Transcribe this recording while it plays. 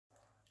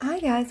Hi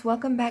guys,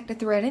 welcome back to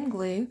Thread and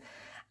Glue.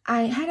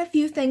 I had a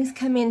few things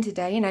come in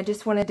today and I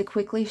just wanted to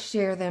quickly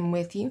share them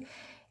with you.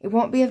 It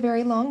won't be a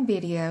very long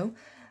video,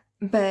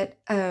 but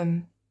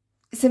some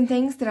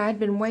things that I'd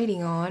been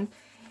waiting on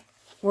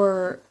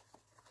were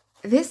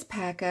this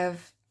pack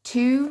of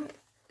 2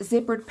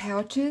 zippered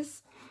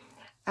pouches.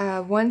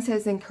 One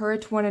says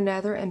encourage one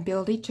another and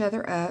build each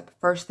other up,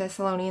 1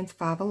 Thessalonians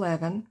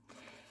 5:11.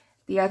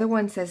 The other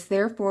one says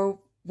therefore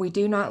we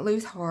do not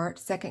lose heart,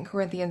 2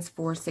 Corinthians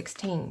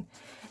 4:16.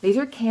 These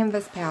are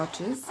canvas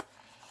pouches,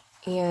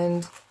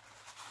 and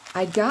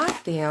I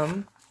got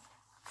them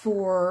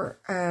for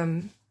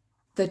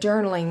the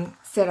journaling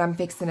set I'm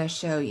fixing to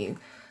show you.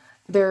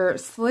 They're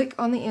slick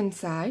on the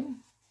inside,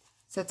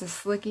 so it's a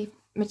slicky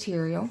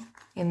material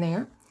in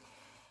there.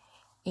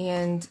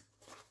 And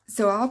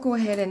so I'll go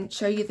ahead and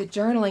show you the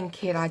journaling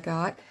kit I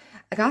got.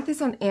 I got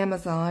this on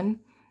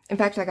Amazon. In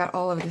fact, I got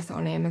all of this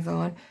on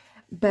Amazon.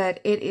 But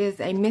it is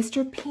a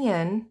Mr.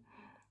 Pen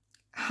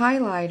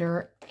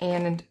highlighter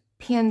and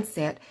pen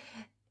set.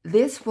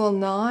 This will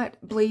not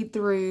bleed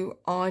through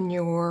on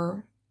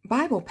your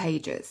Bible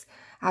pages.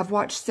 I've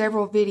watched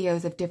several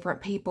videos of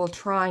different people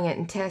trying it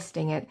and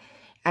testing it,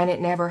 and it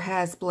never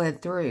has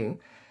bled through.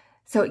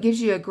 So it gives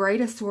you a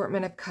great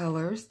assortment of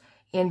colors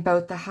in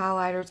both the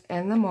highlighters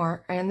and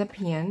the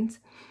pens.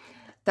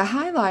 The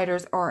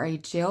highlighters are a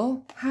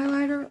gel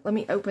highlighter. Let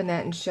me open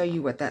that and show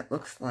you what that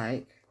looks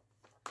like.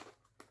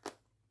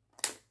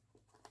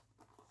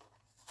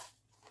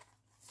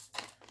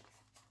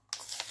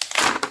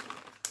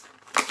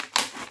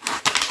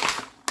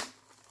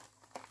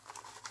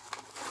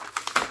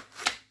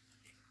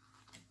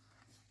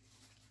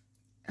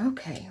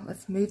 Okay,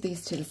 let's move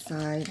these to the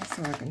side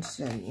so I can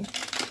show you.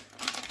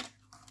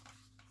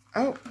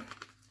 Oh,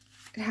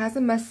 it has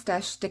a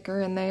mustache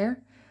sticker in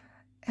there.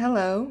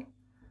 Hello.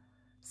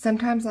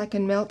 Sometimes I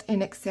can melt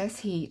in excess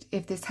heat.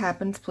 If this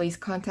happens, please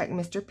contact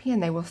Mr. Pen.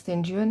 They will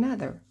send you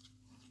another.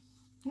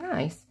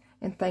 Nice.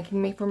 And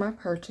thanking me for my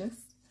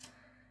purchase.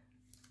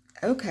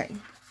 Okay.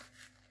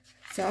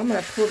 So I'm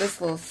going to pull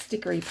this little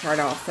stickery part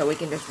off so we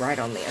can just write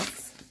on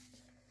this.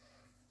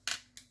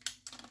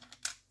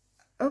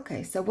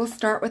 Okay, so we'll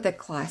start with the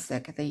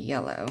classic, the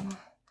yellow.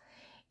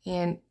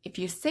 And if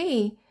you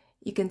see,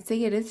 you can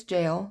see it is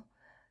gel.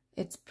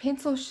 It's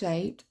pencil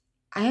shaped.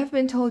 I have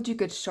been told you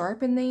could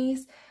sharpen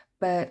these,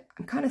 but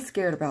I'm kind of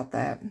scared about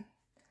that.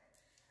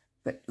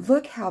 But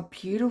look how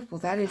beautiful.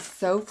 That is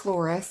so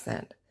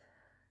fluorescent.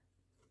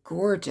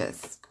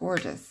 Gorgeous,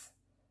 gorgeous.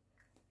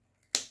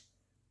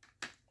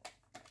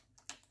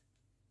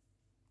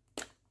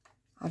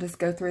 I'll just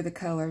go through the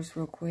colors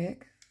real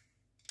quick.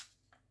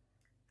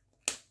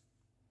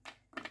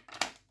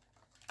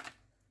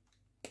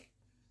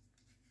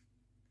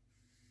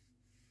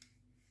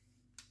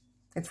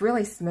 It's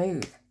really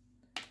smooth.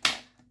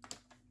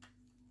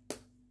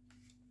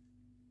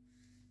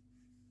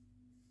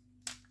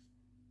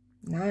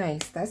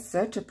 Nice. That's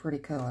such a pretty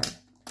color.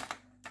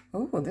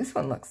 Oh, this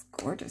one looks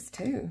gorgeous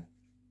too.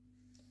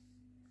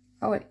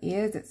 Oh, it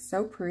is. It's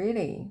so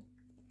pretty.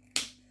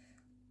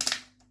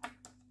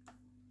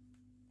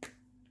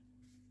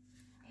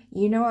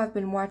 You know, I've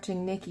been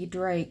watching Nikki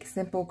Drake,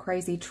 Simple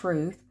Crazy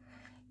Truth,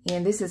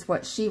 and this is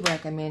what she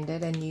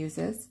recommended and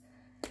uses.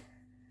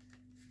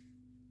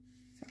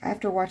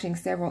 After watching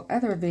several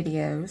other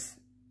videos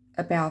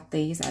about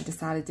these, I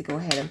decided to go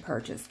ahead and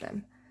purchase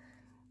them.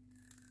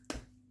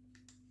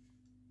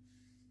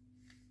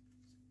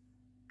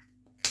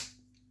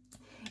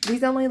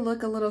 These only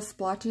look a little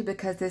splotchy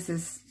because this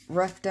is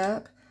roughed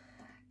up.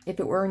 If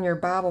it were in your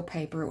Bible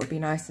paper, it would be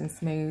nice and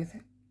smooth.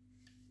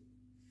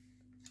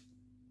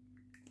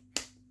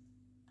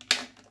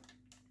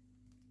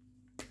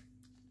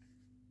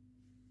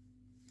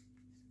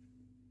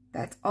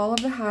 That's all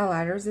of the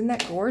highlighters. Isn't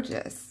that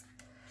gorgeous?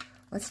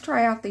 Let's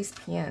try out these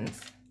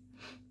pens.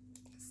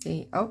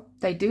 See, oh,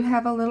 they do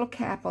have a little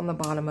cap on the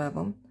bottom of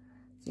them.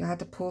 So you'll have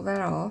to pull that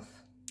off.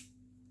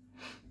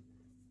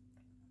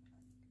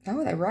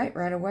 Oh, they write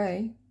right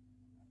away.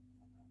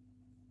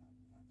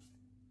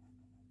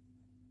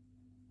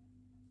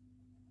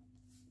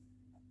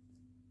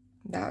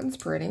 That one's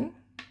pretty.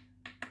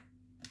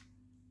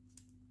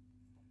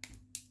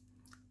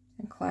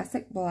 And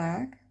classic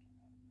black.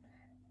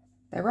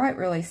 They write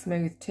really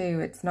smooth too.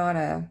 It's not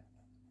a,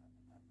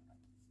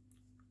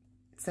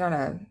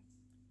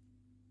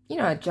 you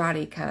know, a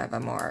jotty kind of a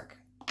mark.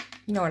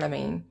 You know what I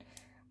mean?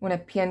 When a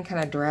pen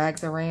kind of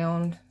drags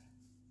around.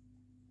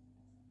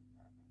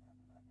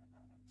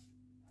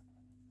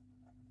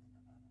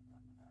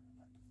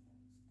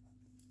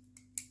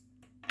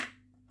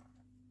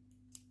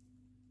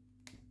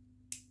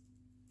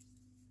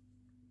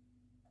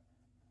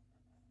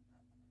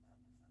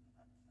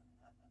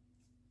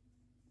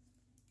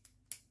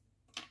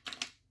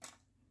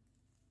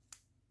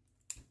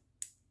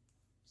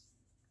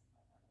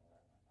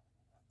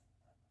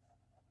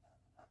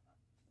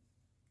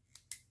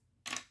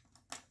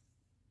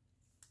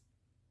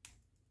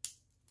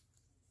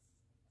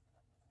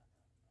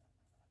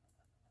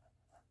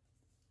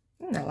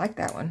 I like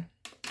that one.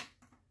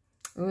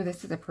 Ooh,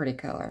 this is a pretty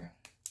color.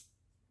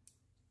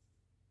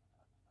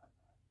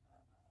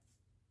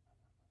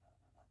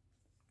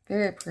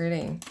 Very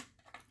pretty.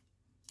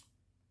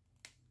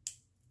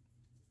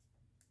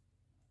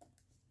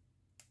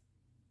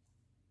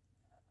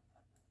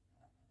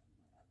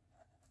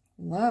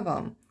 Love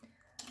them.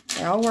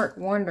 They all work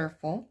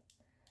wonderful.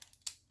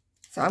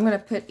 So I'm going to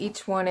put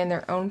each one in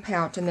their own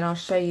pouch, and then I'll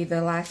show you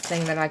the last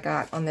thing that I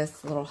got on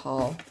this little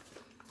haul.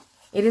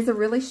 It is a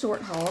really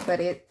short haul,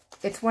 but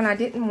it's one I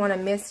didn't want to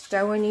miss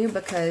showing you,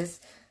 because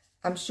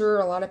I'm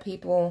sure a lot of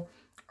people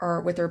are,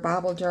 with their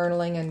Bible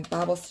journaling and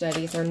Bible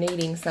studies, are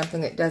needing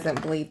something that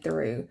doesn't bleed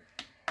through.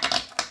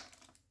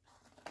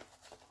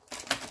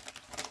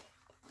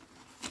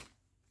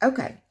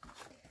 Okay,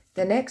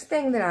 the next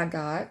thing that I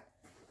got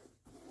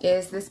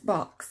is this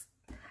box.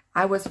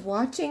 I was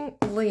watching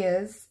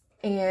Liz,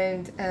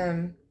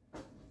 and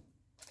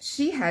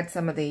she had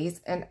some of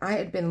these, and I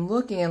had been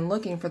looking and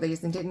looking for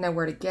these and didn't know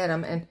where to get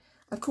them. And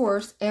of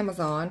course,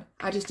 Amazon,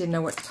 I just didn't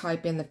know what to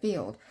type in the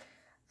field.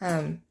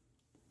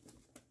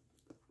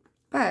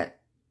 But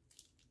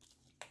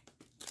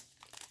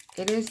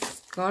it is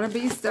gonna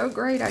be so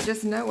great. I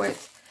just know it.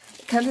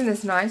 It comes in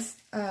this nice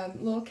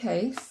little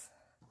case.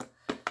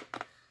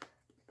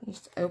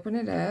 Just open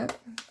it up.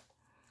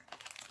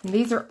 And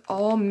these are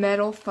all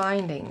metal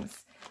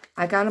findings.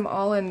 I got them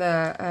all in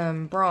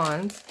the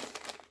bronze.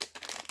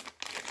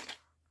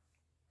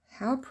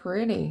 How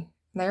pretty.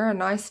 They're a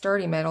nice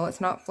sturdy metal. It's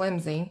not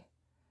flimsy.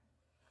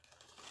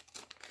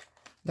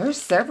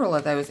 There's several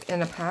of those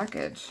in a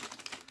package.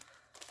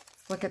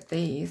 Let's look at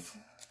these.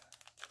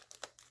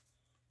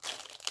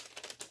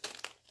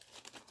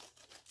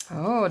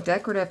 Oh,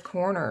 decorative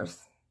corners.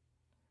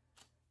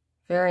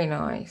 Very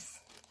nice.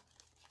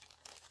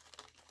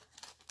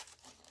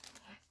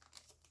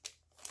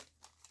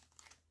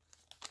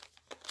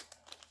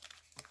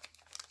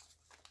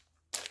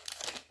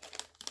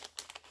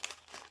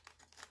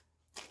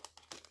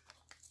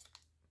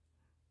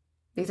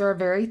 These are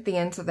very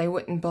thin, so they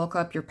wouldn't bulk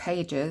up your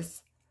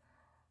pages.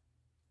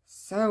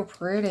 So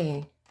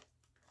pretty.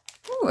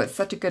 Ooh, it's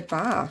such a good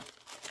buy.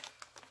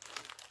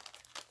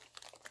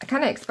 I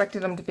kind of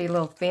expected them to be a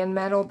little thin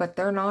metal, but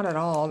they're not at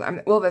all. I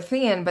mean, well, they're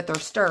thin, but they're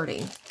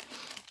sturdy.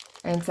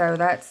 And so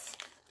that's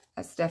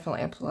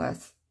definitely a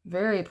plus.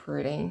 Very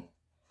pretty.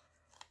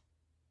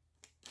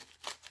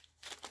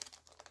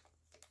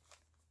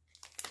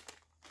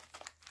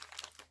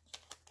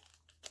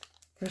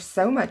 There's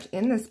so much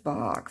in this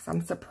box.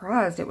 I'm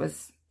surprised it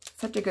was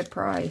such a good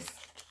price.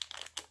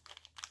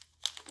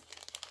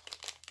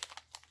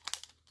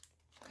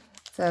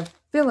 So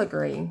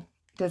filigree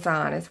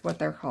design is what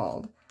they're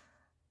called.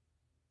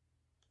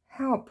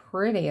 How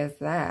pretty is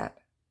that?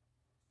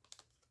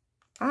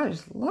 I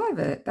just love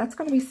it. That's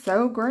going to be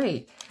so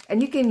great.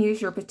 And you can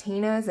use your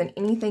patinas and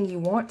anything you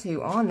want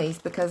to on these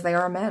because they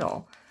are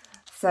metal.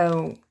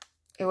 So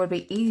it would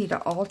be easy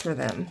to alter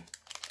them.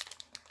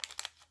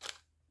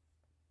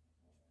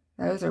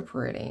 Those are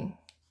pretty.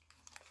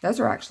 Those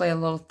are actually a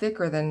little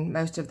thicker than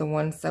most of the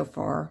ones so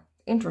far.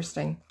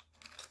 Interesting.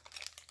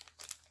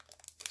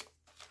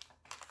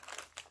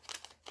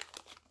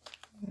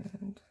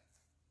 And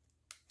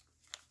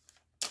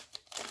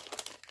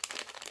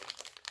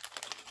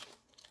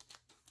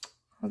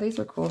well, these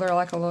are cool. They're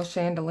like a little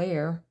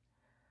chandelier.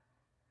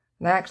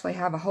 They actually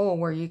have a hole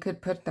where you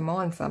could put them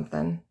on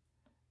something,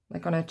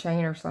 like on a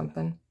chain or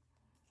something.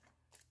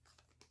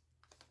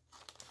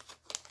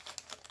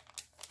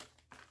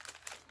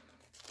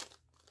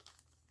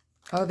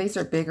 Oh, these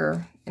are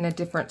bigger in a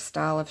different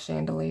style of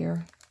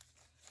chandelier.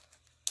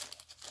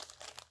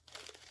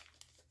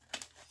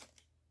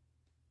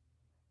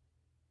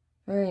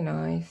 Very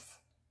nice.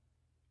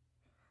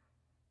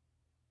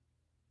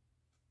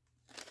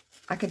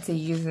 I could see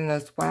using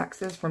those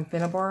waxes from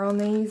Finnabar on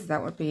these.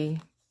 That would be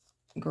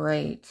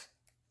great.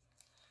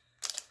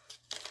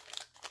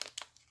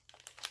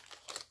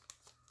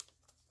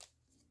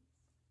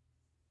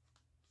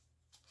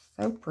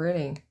 So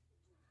pretty.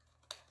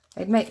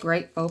 They'd make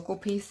great focal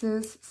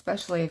pieces,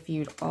 especially if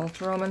you'd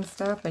alter them and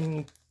stuff and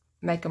you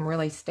make them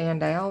really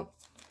stand out.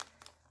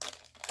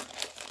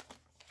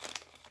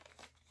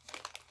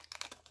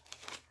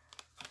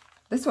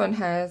 This one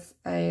has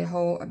a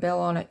bell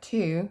on it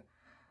too.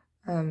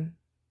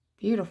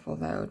 Beautiful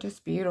though,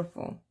 just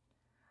beautiful.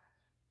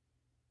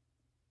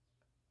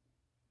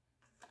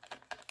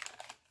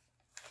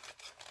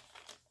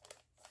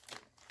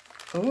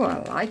 Oh, I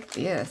like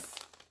this.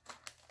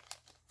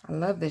 I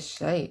love this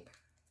shape.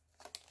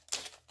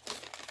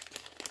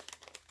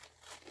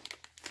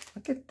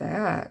 Look at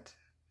that.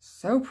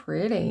 So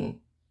pretty.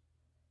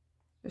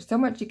 There's so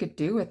much you could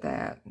do with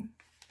that.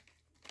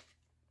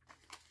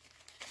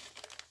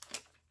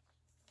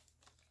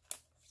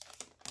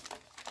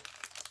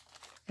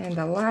 And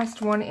the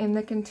last one in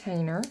the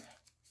container.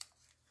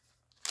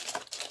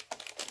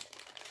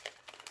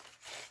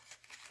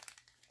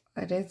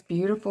 It is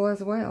beautiful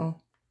as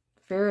well.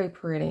 Very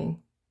pretty.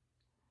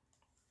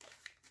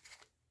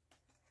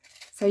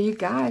 So you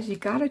guys, you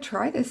got to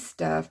try this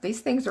stuff. These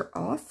things are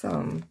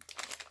awesome.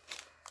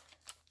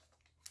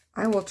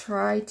 I will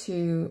try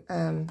to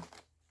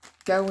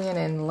go in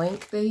and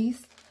link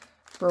these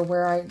for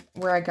where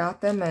I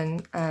got them,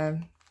 and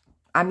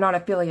I'm not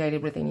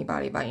affiliated with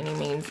anybody by any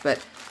means,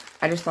 but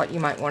I just thought you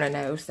might want to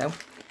know. So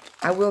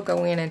I will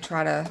go in and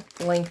try to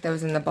link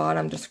those in the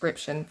bottom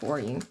description for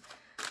you.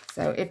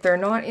 So if they're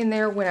not in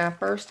there when I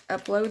first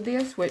upload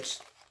this, which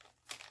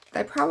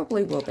they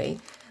probably will be,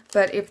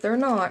 but if they're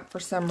not for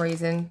some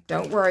reason,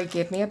 don't worry,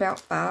 give me about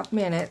 5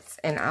 minutes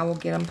and I will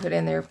get them put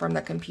in there from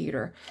the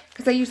computer.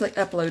 Because I usually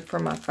upload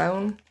from my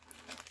phone,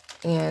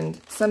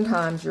 and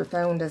sometimes your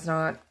phone does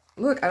not.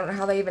 Look, I don't know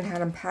how they even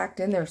had them packed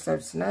in there so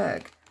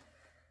snug.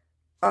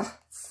 Oh,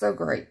 so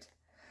great.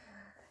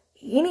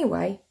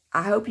 Anyway,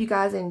 I hope you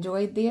guys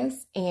enjoyed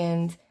this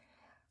and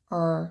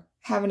are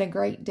having a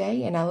great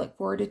day, and I look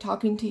forward to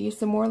talking to you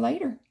some more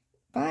later.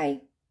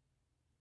 Bye.